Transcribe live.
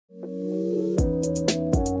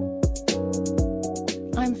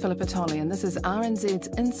Philippa Tolley, and this is RNZ's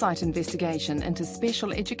Insight investigation into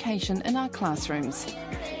special education in our classrooms.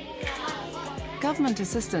 Government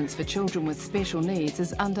assistance for children with special needs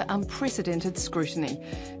is under unprecedented scrutiny.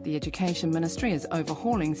 The Education Ministry is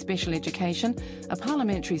overhauling special education. A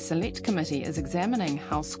parliamentary select committee is examining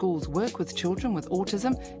how schools work with children with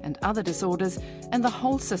autism and other disorders, and the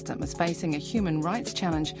whole system is facing a human rights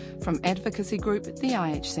challenge from advocacy group the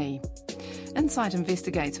IHC. Insight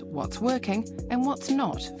investigates what's working and what's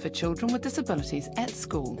not for children with disabilities at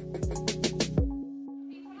school.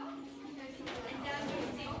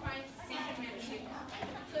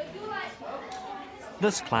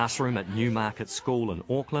 This classroom at Newmarket School in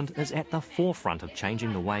Auckland is at the forefront of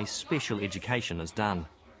changing the way special education is done.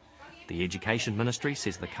 The Education Ministry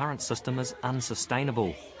says the current system is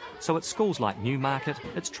unsustainable, so at schools like Newmarket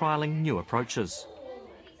it's trialling new approaches.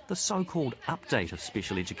 The so-called update of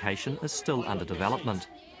special education is still under development,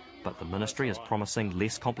 but the Ministry is promising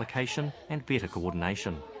less complication and better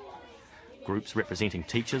coordination. Groups representing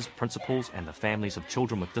teachers, principals and the families of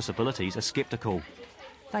children with disabilities are sceptical.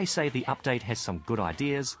 They say the update has some good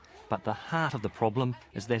ideas, but the heart of the problem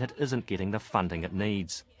is that it isn't getting the funding it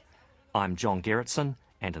needs. I'm John Gerritsen,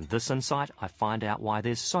 and in this insight I find out why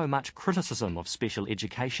there's so much criticism of special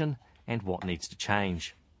education and what needs to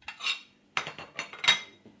change.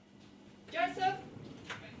 Joseph!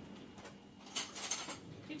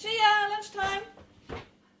 Lucia, lunchtime!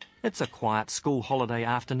 It's a quiet school holiday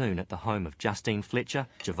afternoon at the home of Justine Fletcher,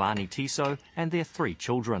 Giovanni Tiso and their 3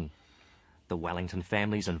 children. The Wellington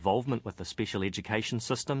family's involvement with the special education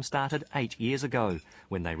system started 8 years ago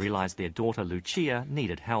when they realised their daughter Lucia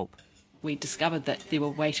needed help. We discovered that there were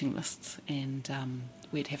waiting lists and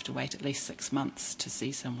we'd have to wait at least 6 months to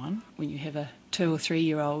see someone. When you have a 2 or 3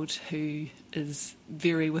 year old who is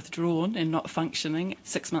very withdrawn and not functioning,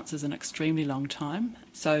 6 months is an extremely long time.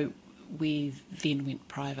 So we then went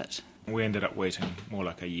private. We ended up waiting more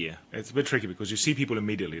like a year. It's a bit tricky because you see people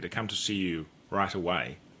immediately, they come to see you right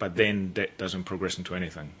away. But then that doesn't progress into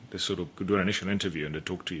anything. They sort of do an initial interview and they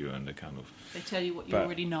talk to you and they kind of... They tell you what you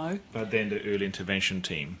already know. But then the early intervention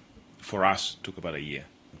team, for us, took about a year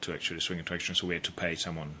to actually swing into action. So we had to pay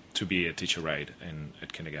someone to be a teacher aide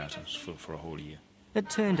at kindergarten for a whole year. It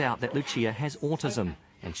turned out that Lucia has autism,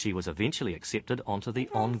 and she was eventually accepted onto the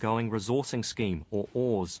Ongoing Resourcing Scheme, or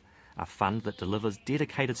ORS, a fund that delivers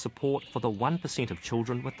dedicated support for the 1% of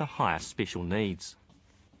children with the highest special needs.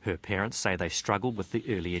 Her parents say they struggled with the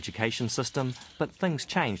early education system, but things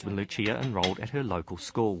changed when Lucia enrolled at her local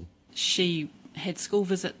school. She had school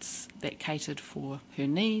visits that catered for her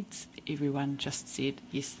needs. Everyone just said,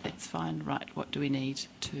 yes, that's fine, right, what do we need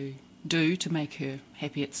to do to make her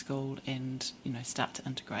happy at school and, start to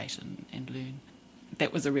integrate and learn.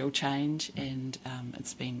 That was a real change, and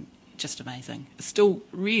it's been just amazing. It's still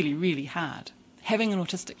really, really hard. Having an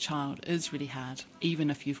autistic child is really hard. Even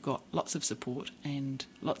if you've got lots of support and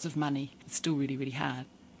lots of money, it's still really, really hard.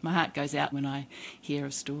 My heart goes out when I hear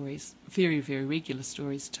of stories, very, very regular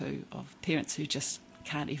stories too, of parents who just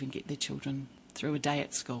can't even get their children through a day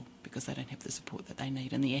at school because they don't have the support that they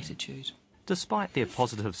need and the attitude. Despite their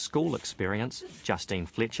positive school experience, Justine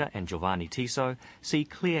Fletcher and Giovanni Tiso see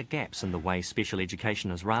clear gaps in the way special education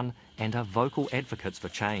is run and are vocal advocates for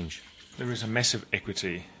change. There is a massive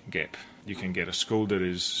equity gap. You can get a school that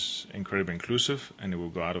is incredibly inclusive and it will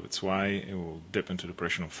go out of its way, it will dip into the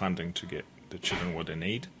provision of funding to get the children what they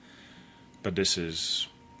need. But this is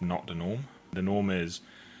not the norm. The norm is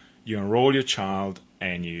you enroll your child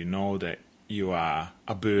and you know that you are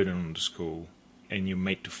a burden on the school and you're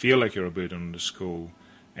made to feel like you're a burden on the school,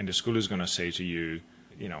 and the school is going to say to you,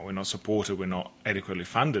 we're not supported, we're not adequately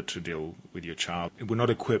funded to deal with your child. We're not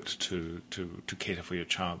equipped to cater for your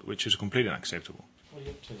child, which is completely unacceptable. What are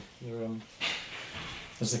you up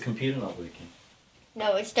to? Is the computer not working?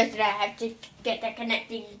 No, it's just that I have to get the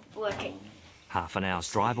connecting working. Half an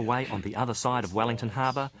hour's drive away on the other side of Wellington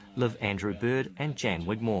Harbour live Andrew Bird and Jan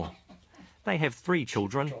Wigmore. They have 3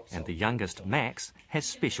 children and the youngest, Max, has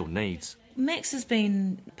special needs. Max has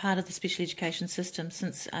been part of the special education system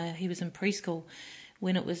since he was in preschool,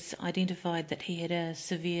 when it was identified that he had a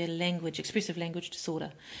severe expressive language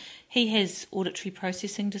disorder. He has auditory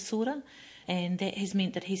processing disorder, and that has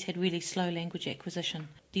meant that he's had really slow language acquisition.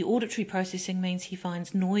 The auditory processing means he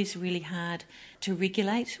finds noise really hard to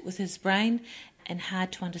regulate with his brain and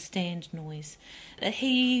hard to understand noise.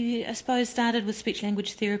 He, I suppose, started with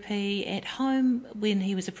speech-language therapy at home when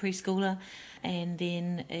he was a preschooler, and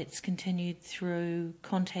then it's continued through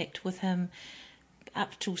contact with him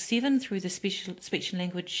up till 7 through the speech and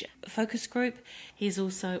language focus group. He's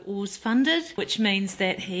also ORS funded, which means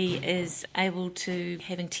that he is able to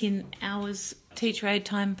having 10 hours teacher aid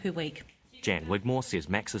time per week. Jan Wigmore says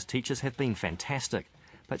Max's teachers have been fantastic,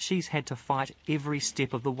 but she's had to fight every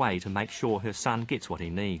step of the way to make sure her son gets what he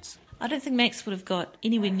needs. I don't think Max would have got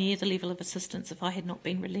anywhere near the level of assistance if I had not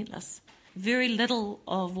been relentless. Very little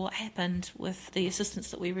of what happened with the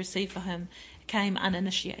assistance that we received for him came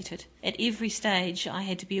uninitiated. At every stage I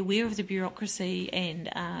had to be aware of the bureaucracy and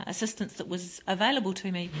assistance that was available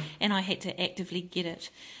to me, and I had to actively get it.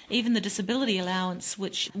 Even the disability allowance,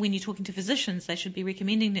 which when you're talking to physicians they should be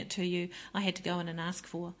recommending it to you, I had to go in and ask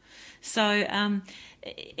for. So at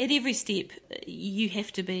every step you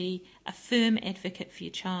have to be a firm advocate for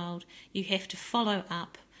your child. You have to follow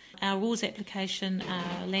up. Our RAWS application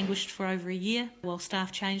languished for over a year while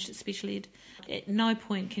staff changed at special ed. At no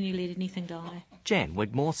point can you let anything die. Jan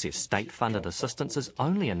Wigmore says state-funded assistance is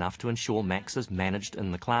only enough to ensure Max is managed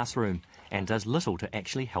in the classroom and does little to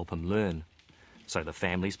actually help him learn. So the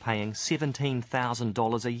family's paying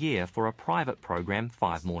 $17,000 a year for a private program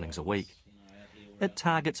 5 mornings a week. It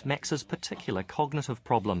targets Max's particular cognitive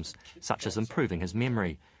problems, such as improving his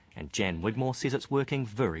memory, and Jan Wigmore says it's working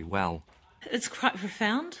very well. It's quite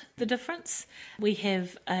profound, the difference. We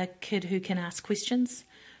have a kid who can ask questions,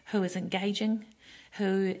 who is engaging,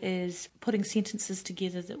 who is putting sentences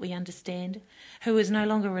together that we understand, who is no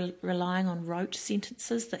longer relying on rote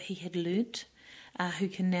sentences that he had learnt, who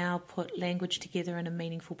can now put language together in a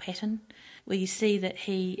meaningful pattern, where you see that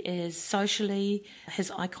he is socially, his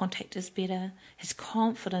eye contact is better, his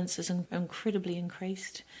confidence is incredibly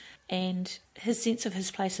increased, and his sense of his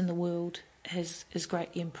place in the world is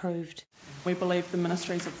greatly improved. We believe the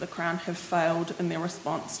ministries of the Crown have failed in their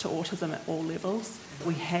response to autism at all levels.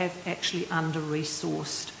 We have actually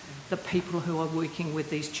under-resourced the people who are working with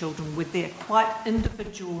these children with their quite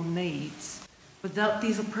individual needs. Without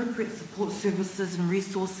these appropriate support services and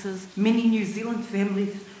resources, many New Zealand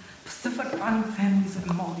families, Pacific Island families and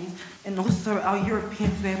Māoris, and also our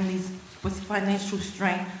European families with financial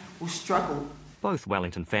strain will struggle. Both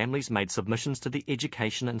Wellington families made submissions to the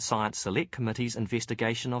Education and Science Select Committee's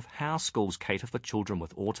investigation of how schools cater for children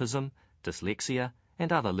with autism, dyslexia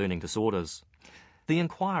and other learning disorders. The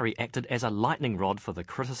inquiry acted as a lightning rod for the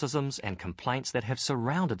criticisms and complaints that have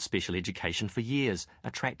surrounded special education for years,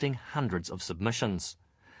 attracting hundreds of submissions.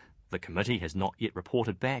 The committee has not yet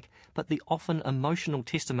reported back, but the often emotional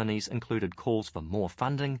testimonies included calls for more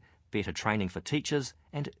funding, better training for teachers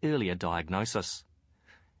and earlier diagnosis.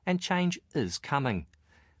 And change is coming.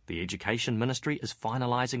 The Education Ministry is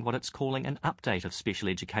finalising what it's calling an update of special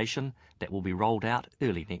education that will be rolled out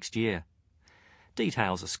early next year.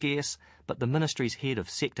 Details are scarce, but the Ministry's head of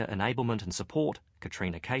Sector Enablement and Support,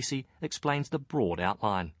 Katrina Casey, explains the broad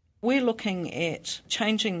outline. We're looking at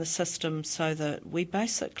changing the system so that we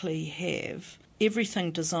basically have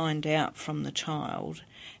everything designed out from the child,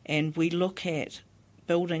 and we look at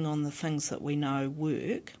building on the things that we know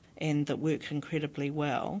work and that work incredibly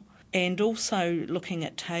well, and also looking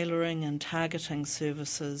at tailoring and targeting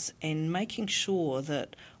services and making sure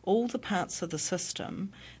that all the parts of the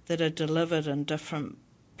system that are delivered in different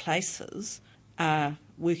places are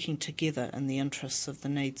working together in the interests of the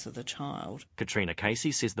needs of the child. Katrina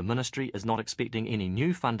Casey says the Ministry is not expecting any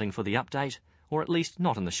new funding for the update, or at least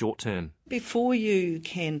not in the short term. Before you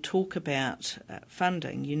can talk about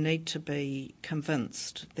funding, you need to be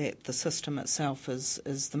convinced that the system itself is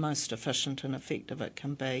the most efficient and effective it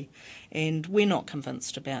can be, and we're not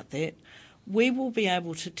convinced about that. We will be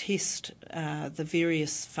able to test the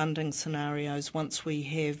various funding scenarios once we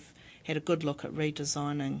have had a good look at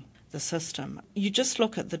redesigning the system. You just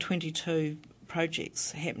look at the 22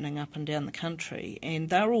 projects happening up and down the country, and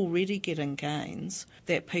they're already getting gains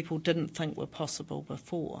that people didn't think were possible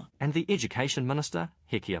before. And the Education Minister,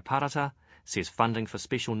 Hekia Parata, says funding for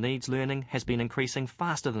special needs learning has been increasing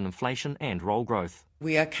faster than inflation and roll growth.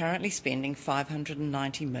 We are currently spending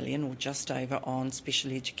 $590 million or just over on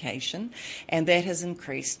special education, and that has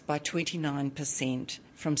increased by 29%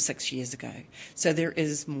 from 6 years ago. So there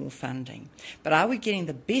is more funding. But are we getting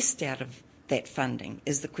the best out of that funding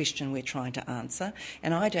is the question we're trying to answer,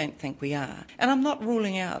 and I don't think we are. And I'm not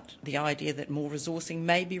ruling out the idea that more resourcing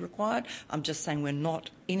may be required. I'm just saying we're not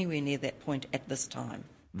anywhere near that point at this time.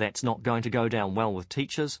 That's not going to go down well with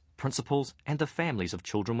teachers, principals and the families of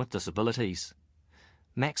children with disabilities.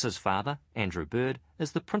 Max's father, Andrew Bird,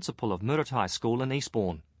 is the principal of Muritai School in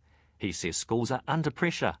Eastbourne. He says schools are under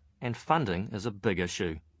pressure and funding is a big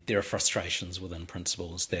issue. There are frustrations within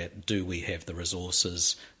principals that do we have the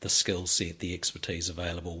resources, the skill set, the expertise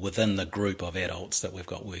available within the group of adults that we've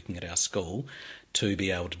got working at our school to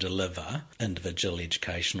be able to deliver individual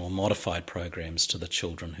education or modified programs to the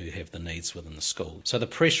children who have the needs within the school. So the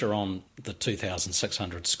pressure on the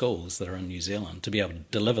 2,600 schools that are in New Zealand to be able to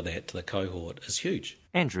deliver that to the cohort is huge.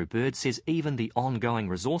 Andrew Bird says even the ongoing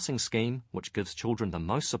resourcing scheme, which gives children the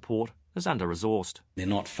most support, is under-resourced. They're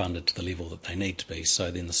not funded to the level that they need to be,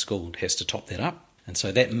 so then the school has to top that up. And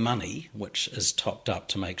so that money, which is topped up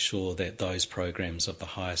to make sure that those programs of the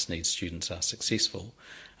highest needs students are successful,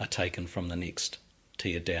 are taken from the next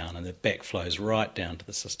tier down, and it backflows right down to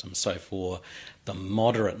the system. So for the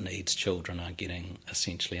moderate needs children are getting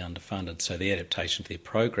essentially underfunded, so the adaptation to their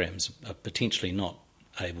programs are potentially not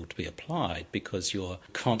able to be applied because you're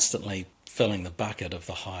constantly filling the bucket of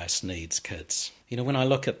the highest needs kids. You know, when I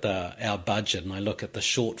look at our budget and I look at the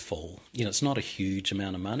shortfall, you know, it's not a huge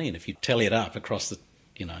amount of money, and if you tally it up across the,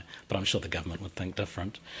 you know, but I'm sure the government would think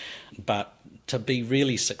different. But to be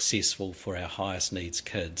really successful for our highest needs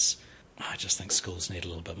kids, I just think schools need a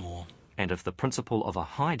little bit more. And if the principal of a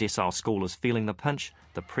high decile school is feeling the pinch,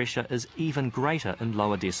 the pressure is even greater in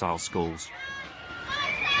lower decile schools.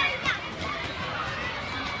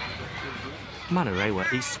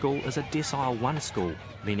 Manurewa East School is a Decile 1 school,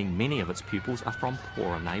 meaning many of its pupils are from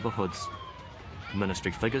poorer neighbourhoods.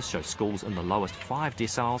 Ministry figures show schools in the lowest 5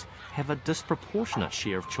 deciles have a disproportionate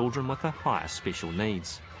share of children with the highest special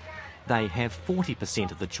needs. They have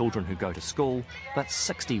 40% of the children who go to school, but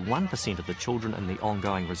 61% of the children in the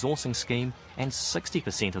ongoing resourcing scheme and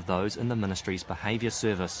 60% of those in the Ministry's behaviour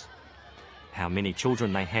service. How many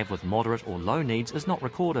children they have with moderate or low needs is not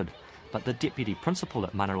recorded, but the Deputy Principal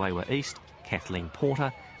at Manurewa East, Kathleen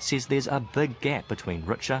Porter, says there's a big gap between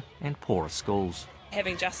richer and poorer schools.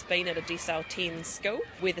 Having just been at a Decile 10 school,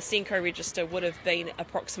 where the SENCO register would have been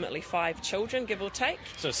approximately 5 children, give or take.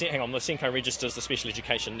 So hang on, the SENCO register is the Special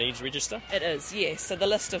Education Needs Register? It is, yes. So the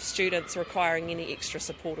list of students requiring any extra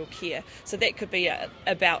support or care. So that could be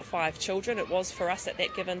about 5 children. It was for us at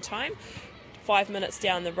that given time. 5 minutes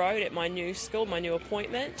down the road at my new school, my new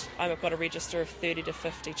appointment, I've got a register of 30 to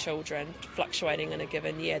 50 children, fluctuating in a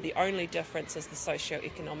given year. The only difference is the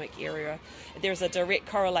socio-economic area. There's a direct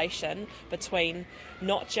correlation between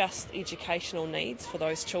not just educational needs for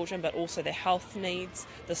those children, but also their health needs,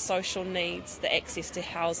 the social needs, the access to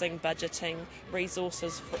housing, budgeting,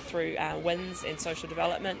 resources through WINS and social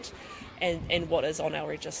development, and what is on our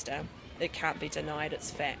register. It can't be denied,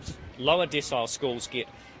 it's fact. Lower decile schools get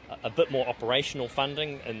a bit more operational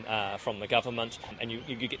funding from the government, and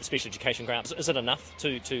you get the special education grants. Is it enough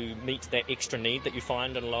to meet that extra need that you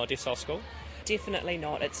find in a lower decile school? Definitely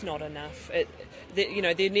not. It's not enough.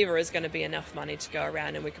 There never is going to be enough money to go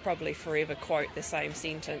around, and we could probably forever quote the same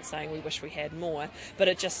sentence saying we wish we had more, but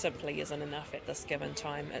it just simply isn't enough at this given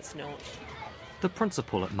time. It's not. The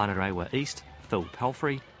principal at Manurewa East, Phil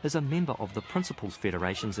Palfrey, is a member of the Principals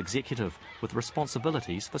Federation's executive with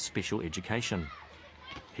responsibilities for special education.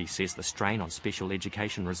 He says the strain on special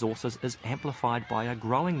education resources is amplified by a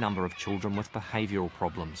growing number of children with behavioural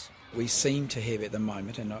problems. We seem to have at the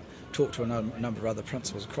moment, and I've talked to a number of other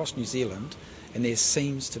principals across New Zealand, and there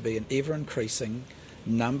seems to be an ever-increasing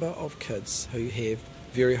number of kids who have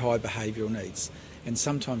very high behavioural needs, and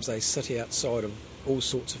sometimes they sit outside of all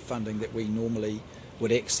sorts of funding that we normally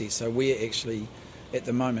would access. So we're actually, at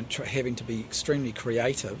the moment, having to be extremely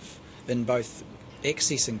creative in both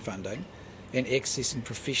accessing funding and accessing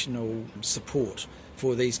professional support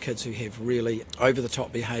for these kids who have really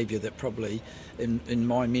over-the-top behaviour that probably, in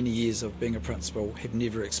my many years of being a principal, have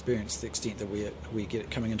never experienced to the extent that we get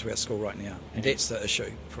it coming into our school right now. And that's the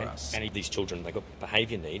issue for us. And these children, they've got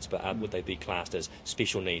behaviour needs, but would they be classed as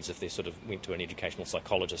special needs if they sort of went to an educational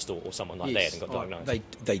psychologist or someone like that and got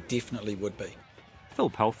diagnosed? They definitely would be. Phil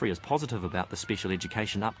Palfrey is positive about the special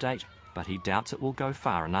education update, but he doubts it will go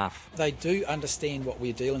far enough. They do understand what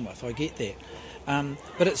we're dealing with, I get that.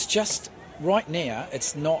 But it's just, right now,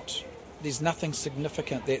 there's nothing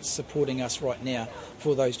significant that's supporting us right now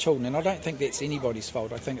for those children. And I don't think that's anybody's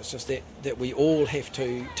fault. I think it's just that we all have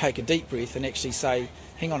to take a deep breath and actually say,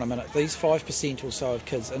 hang on a minute, these 5% or so of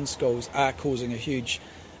kids in schools are causing a huge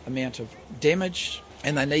amount of damage,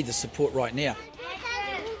 and they need the support right now.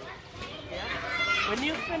 When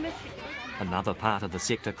you finish. Another part of the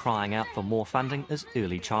sector crying out for more funding is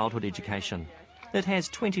early childhood education. It has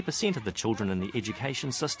 20% of the children in the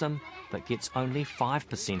education system, but gets only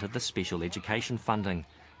 5% of the special education funding,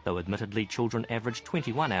 though admittedly children average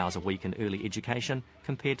 21 hours a week in early education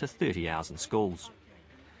compared to 30 hours in schools.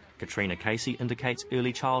 Katrina Casey indicates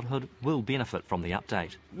early childhood will benefit from the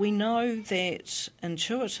update. We know that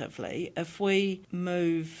intuitively, if we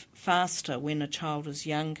move faster when a child is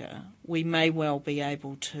younger, we may well be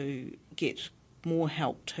able to get more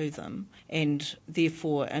help to them and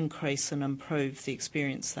therefore increase and improve the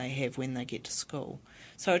experience they have when they get to school.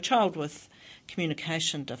 So a child with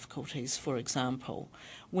communication difficulties, for example,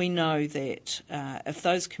 we know that if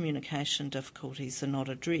those communication difficulties are not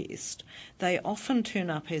addressed, they often turn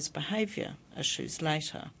up as behaviour issues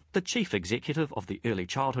later. The Chief Executive of the Early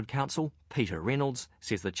Childhood Council, Peter Reynolds,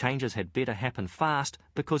 says the changes had better happen fast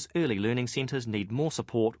because early learning centres need more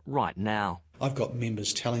support right now. I've got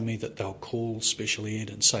members telling me that they'll call special ed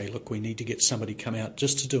and say, look, we need to get somebody come out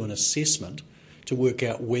just to do an assessment to work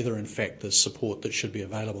out whether in fact there's support that should be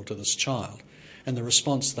available to this child. And the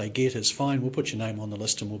response they get is, fine, we'll put your name on the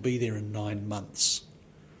list and we'll be there in 9 months.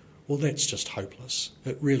 Well, that's just hopeless.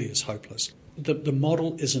 It really is hopeless. The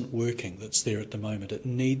model isn't working that's there at the moment. It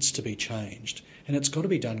needs to be changed, and it's got to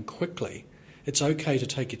be done quickly. It's okay to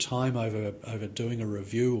take your time over doing a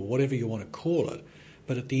review or whatever you want to call it,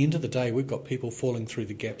 but at the end of the day, we've got people falling through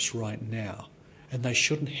the gaps right now, and they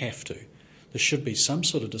shouldn't have to. There should be some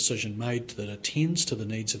sort of decision made that attends to the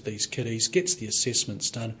needs of these kiddies, gets the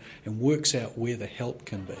assessments done, and works out where the help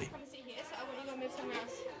can be.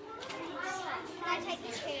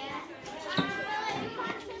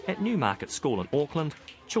 At Newmarket School in Auckland,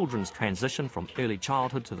 children's transition from early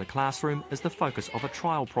childhood to the classroom is the focus of a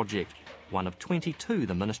trial project, one of 22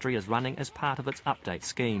 the ministry is running as part of its update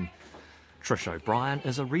scheme. Trish O'Brien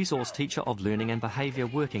is a resource teacher of learning and behaviour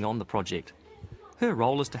working on the project. Her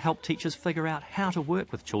role is to help teachers figure out how to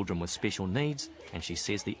work with children with special needs, and she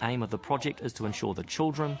says the aim of the project is to ensure the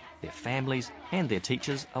children, their families and their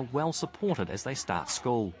teachers are well supported as they start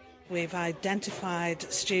school. We've identified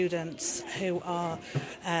students who are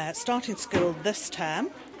starting school this term,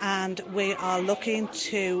 and we are looking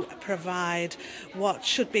to provide what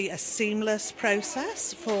should be a seamless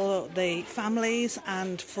process for the families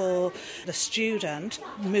and for the student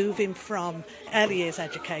moving from early years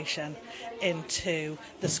education into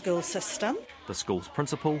the school system. The school's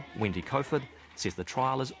principal, Wendy Coford, says the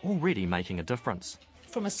trial is already making a difference.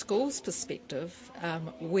 From a school's perspective,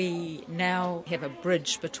 we now have a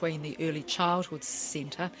bridge between the early childhood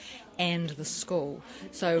centre and the school.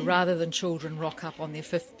 So rather than children rock up on their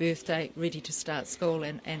 5th birthday ready to start school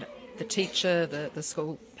and the teacher, the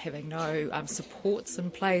school having no supports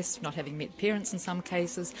in place, not having met parents in some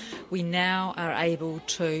cases, we now are able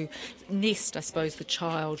to nest, I suppose, the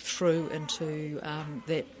child through into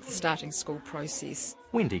that starting school process.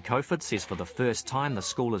 Wendy Coford says for the first time the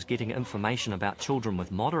school is getting information about children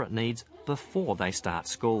with moderate needs before they start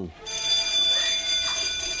school.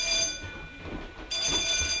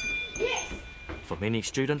 Yes. For many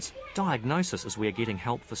students, diagnosis is where getting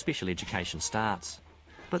help for special education starts.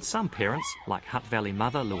 But some parents, like Hutt Valley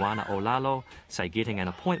mother Luana Olalo, say getting an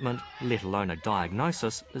appointment, let alone a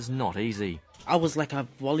diagnosis, is not easy. I was like a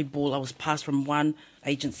volleyball. I was passed from one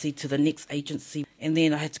agency to the next agency, and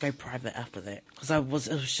then I had to go private after that because it was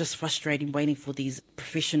just frustrating waiting for these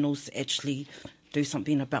professionals to actually do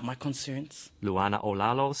something about my concerns. Luana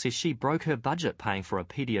Olalo says she broke her budget paying for a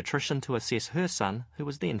paediatrician to assess her son, who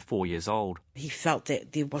was then 4 years old. He felt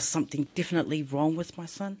that there was something definitely wrong with my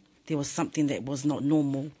son. There was something that was not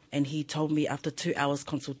normal, and he told me after 2 hours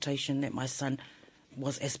consultation that my son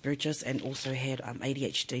was Asperger's and also had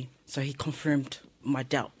ADHD. So he confirmed my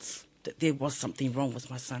doubts that there was something wrong with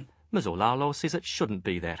my son. Ms Olalo says it shouldn't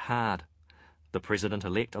be that hard. The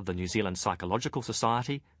President-elect of the New Zealand Psychological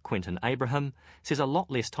Society, Quentin Abraham, says a lot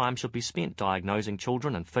less time should be spent diagnosing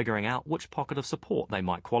children and figuring out which pocket of support they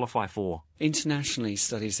might qualify for. Internationally,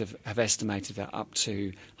 studies have estimated that up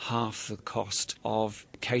to half the cost of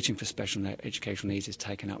catering for special educational needs is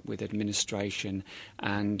taken up with administration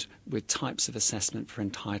and with types of assessment for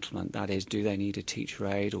entitlement. That is, do they need a teacher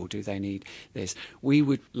aide or do they need this? We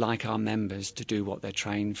would like our members to do what they're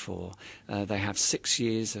trained for. They have 6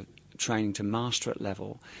 years of training to masterate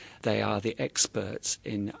level. They are the experts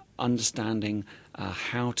in understanding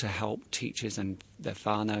how to help teachers and their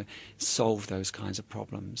whānau solve those kinds of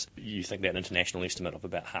problems. You think that international estimate of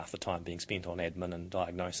about half the time being spent on admin and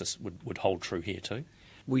diagnosis would hold true here too?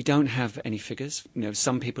 We don't have any figures.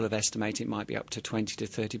 Some people have estimated it might be up to 20 to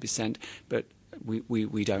 30%, but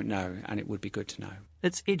we don't know, and it would be good to know.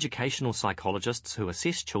 It's educational psychologists who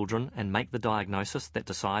assess children and make the diagnosis that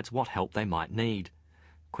decides what help they might need.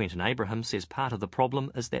 Quentin Abraham says part of the problem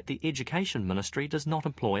is that the Education Ministry does not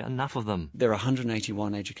employ enough of them. There are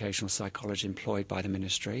 181 educational psychologists employed by the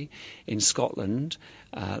Ministry. In Scotland,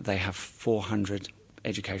 they have 400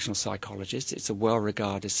 educational psychologists. It's a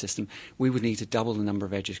well-regarded system. We would need to double the number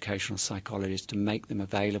of educational psychologists to make them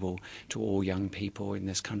available to all young people in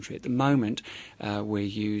this country. At the moment, we're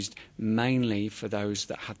used mainly for those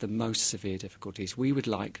that have the most severe difficulties. We would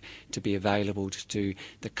like to be available to do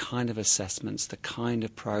the kind of assessments, the kind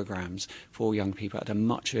of programs for young people at a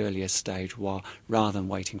much earlier stage rather than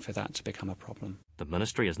waiting for that to become a problem. The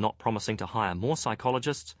ministry is not promising to hire more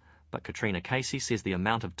psychologists, but Katrina Casey says the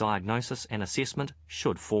amount of diagnosis and assessment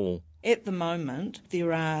should fall. At the moment,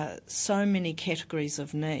 there are so many categories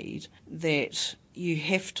of need that you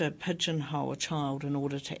have to pigeonhole a child in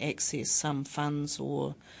order to access some funds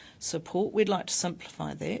or support. We'd like to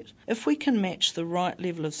simplify that. If we can match the right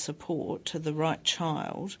level of support to the right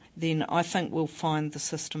child, then I think we'll find the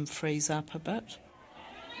system frees up a bit.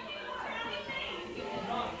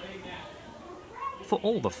 For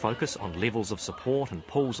all the focus on levels of support and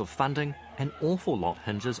pools of funding, an awful lot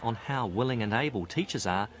hinges on how willing and able teachers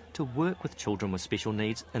are to work with children with special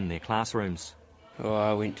needs in their classrooms. Well,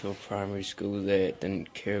 I went to a primary school that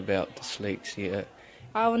didn't care about dyslexia.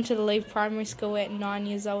 I wanted to leave primary school at 9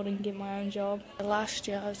 years old and get my own job. Last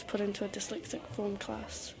year I was put into a dyslexic form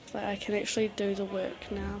class. But I can actually do the work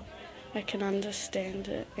now. I can understand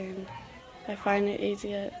it and I find it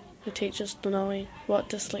easier, the teachers knowing what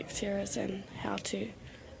dyslexia is and how to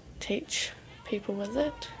teach people with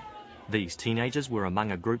it. These teenagers were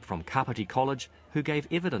among a group from Kapiti College who gave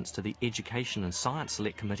evidence to the Education and Science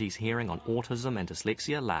Select Committee's hearing on autism and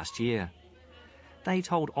dyslexia last year. They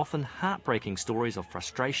told often heartbreaking stories of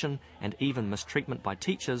frustration and even mistreatment by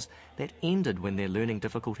teachers that ended when their learning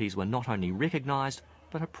difficulties were not only recognised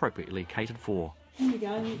but appropriately catered for. Here you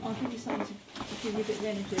go, I'll give you something to give you a bit of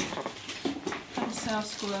energy. Thanks, South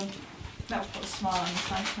School. That'll put a smile on your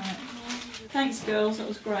face, won't it? Thanks, girls, that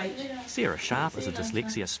was great. Sarah Sharp is a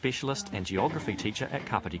dyslexia specialist and geography teacher at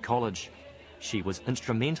Kapiti College. She was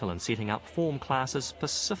instrumental in setting up form classes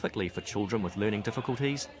specifically for children with learning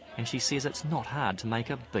difficulties, and she says it's not hard to make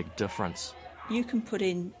a big difference. You can put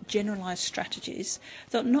in generalised strategies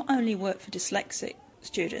that not only work for dyslexic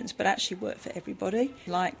students but actually work for everybody,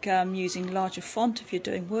 like using larger font if you're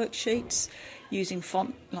doing worksheets, using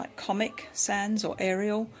font like Comic Sans or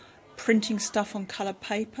Arial, printing stuff on coloured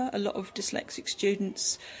paper. A lot of dyslexic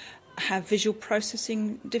students have visual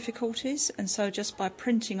processing difficulties, and so just by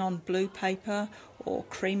printing on blue paper or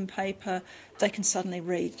cream paper they can suddenly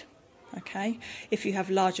read. Okay, if you have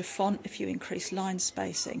larger font, if you increase line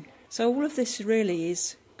spacing. So all of this really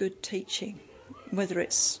is good teaching, whether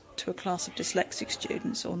it's to a class of dyslexic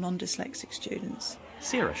students or non-dyslexic students.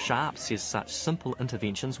 Sarah Sharp says such simple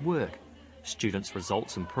interventions work. Students'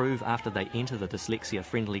 results improve after they enter the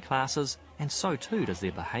dyslexia-friendly classes, and so too does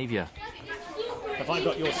their behaviour. Have I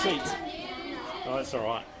got your seat? Oh, that's all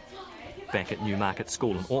right. Back at Newmarket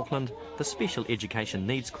School in Auckland, the Special Education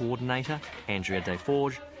Needs Coordinator, Andrea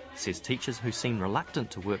Desforges, says teachers who seem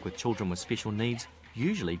reluctant to work with children with special needs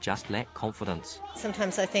usually just lack confidence.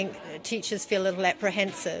 Sometimes I think teachers feel a little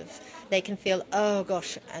apprehensive. They can feel, oh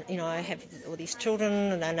gosh, I have all these children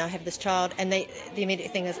and I now have this child, and the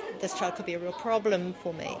immediate thing is this child could be a real problem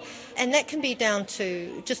for me. And that can be down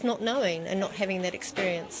to just not knowing and not having that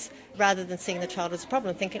experience, rather than seeing the child as a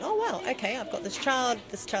problem, thinking, oh wow, okay, I've got this child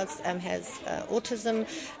has autism,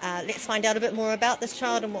 let's find out a bit more about this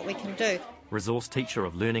child and what we can do. Resource teacher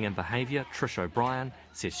of learning and behaviour, Trish O'Brien,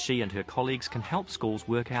 says she and her colleagues can help schools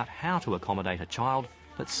work out how to accommodate a child,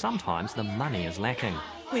 but sometimes the money is lacking.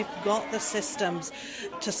 We've got the systems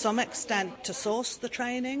to some extent to source the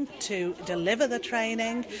training, to deliver the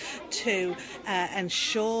training, to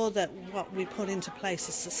ensure that what we put into place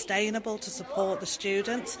is sustainable to support the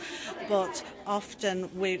students, but often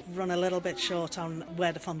we run a little bit short on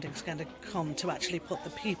where the funding's going to come to actually put the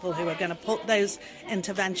people who are going to put those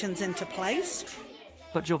interventions into place.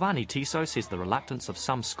 But Giovanni Tiso says the reluctance of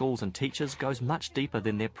some schools and teachers goes much deeper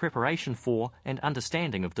than their preparation for and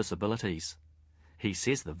understanding of disabilities. He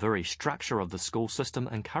says the very structure of the school system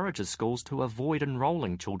encourages schools to avoid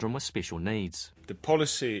enrolling children with special needs. The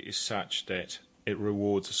policy is such that it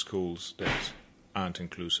rewards the schools that aren't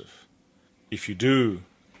inclusive. If you do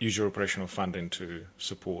use your operational funding to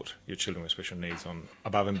support your children with special needs on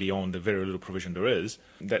above and beyond the very little provision there is,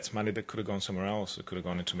 that's money that could have gone somewhere else. It could have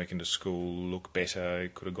gone into making the school look better.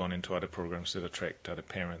 It could have gone into other programs that attract other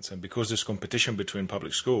parents. And because there's competition between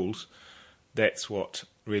public schools, that's what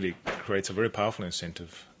really creates a very powerful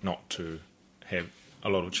incentive not to have a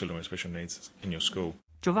lot of children with special needs in your school.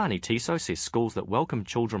 Giovanni Tiso says schools that welcome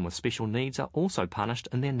children with special needs are also punished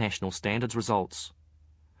in their national standards results.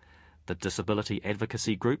 The disability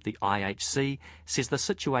advocacy group, the IHC, says the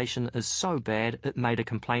situation is so bad it made a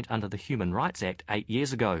complaint under the Human Rights Act 8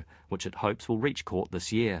 years ago, which it hopes will reach court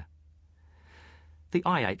this year. The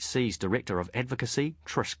IHC's Director of Advocacy,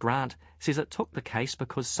 Trish Grant, says it took the case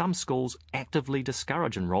because some schools actively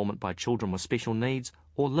discourage enrolment by children with special needs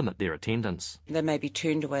or limit their attendance. They may be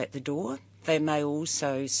turned away at the door. They may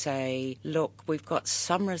also say, look, we've got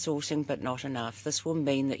some resourcing but not enough. This will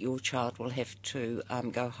mean that your child will have to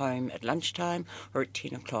go home at lunchtime or at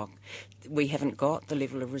 10 o'clock. We haven't got the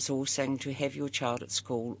level of resourcing to have your child at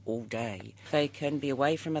school all day. They can be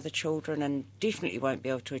away from other children and definitely won't be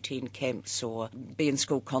able to attend camps or be in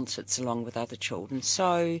school concerts along with other children.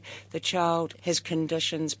 So the child has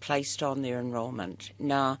conditions placed on their enrolment.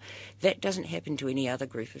 Now, that doesn't happen to any other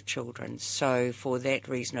group of children. So for that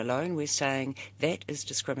reason alone, we're saying that is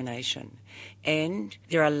discrimination. And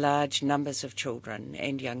there are large numbers of children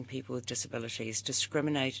and young people with disabilities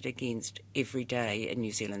discriminated against every day in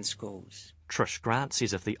New Zealand schools. Trish Grant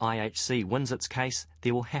says if the IHC wins its case,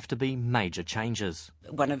 there will have to be major changes.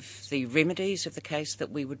 One of the remedies of the case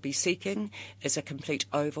that we would be seeking is a complete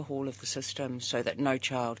overhaul of the system so that no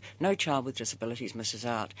child with disabilities misses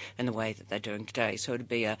out in the way that they're doing today. So it would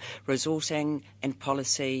be a resourcing and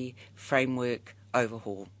policy framework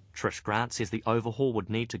overhaul. Trish Grant says the overhaul would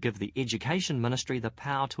need to give the Education Ministry the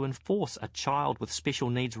power to enforce a child with special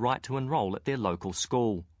needs right to enrol at their local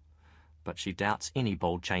school. But she doubts any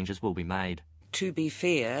bold changes will be made. To be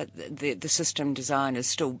fair, the system design is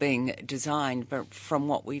still being designed, but from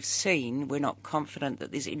what we've seen, we're not confident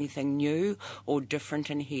that there's anything new or different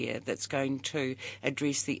in here that's going to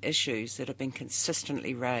address the issues that have been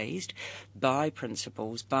consistently raised by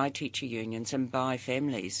principals, by teacher unions and by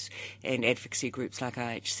families and advocacy groups like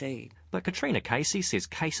IHC. But Katrina Casey says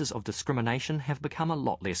cases of discrimination have become a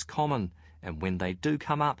lot less common, and when they do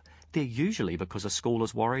come up, they're usually because a school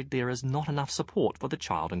is worried there is not enough support for the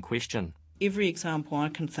child in question. Every example I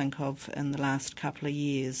can think of in the last couple of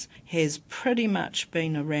years has pretty much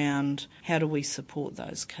been around how do we support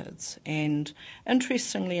those kids. And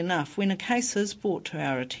interestingly enough, when a case is brought to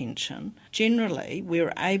our attention, generally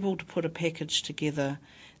we're able to put a package together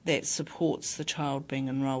that supports the child being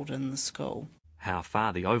enrolled in the school. How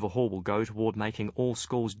far the overhaul will go toward making all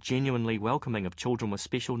schools genuinely welcoming of children with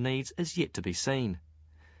special needs is yet to be seen.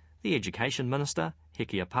 The Education Minister,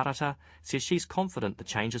 Hekia Parata, says she's confident the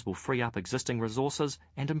changes will free up existing resources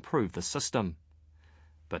and improve the system.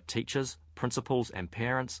 But teachers, principals and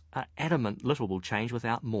parents are adamant little will change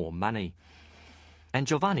without more money. And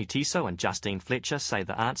Giovanni Tiso and Justine Fletcher say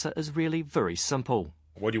the answer is really very simple.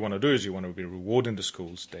 What you want to do is you want to be rewarding the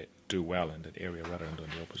schools that do well in that area rather than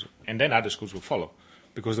doing the opposite. And then other schools will follow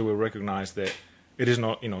because they will recognise that it is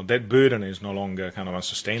not, that burden is no longer kind of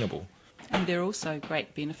unsustainable. And there are also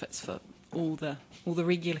great benefits for all the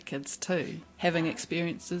regular kids too, having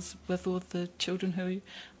experiences with all the children who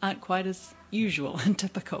aren't quite as usual and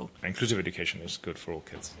typical. Inclusive education is good for all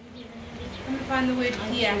kids. I'm going to find the word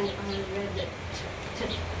here.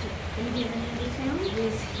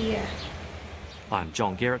 Where's here? I'm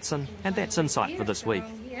John Gerritsen, and that's Insight for this week.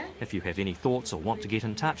 If you have any thoughts or want to get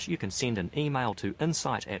in touch, you can send an email to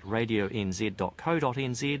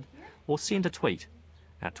insight@radionz.co.nz or send a tweet.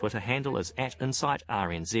 Our Twitter handle is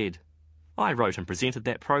 @InsightRNZ. I wrote and presented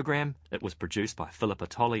that program. It was produced by Philippa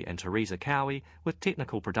Tolley and Teresa Cowie, with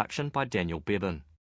technical production by Daniel Bevan.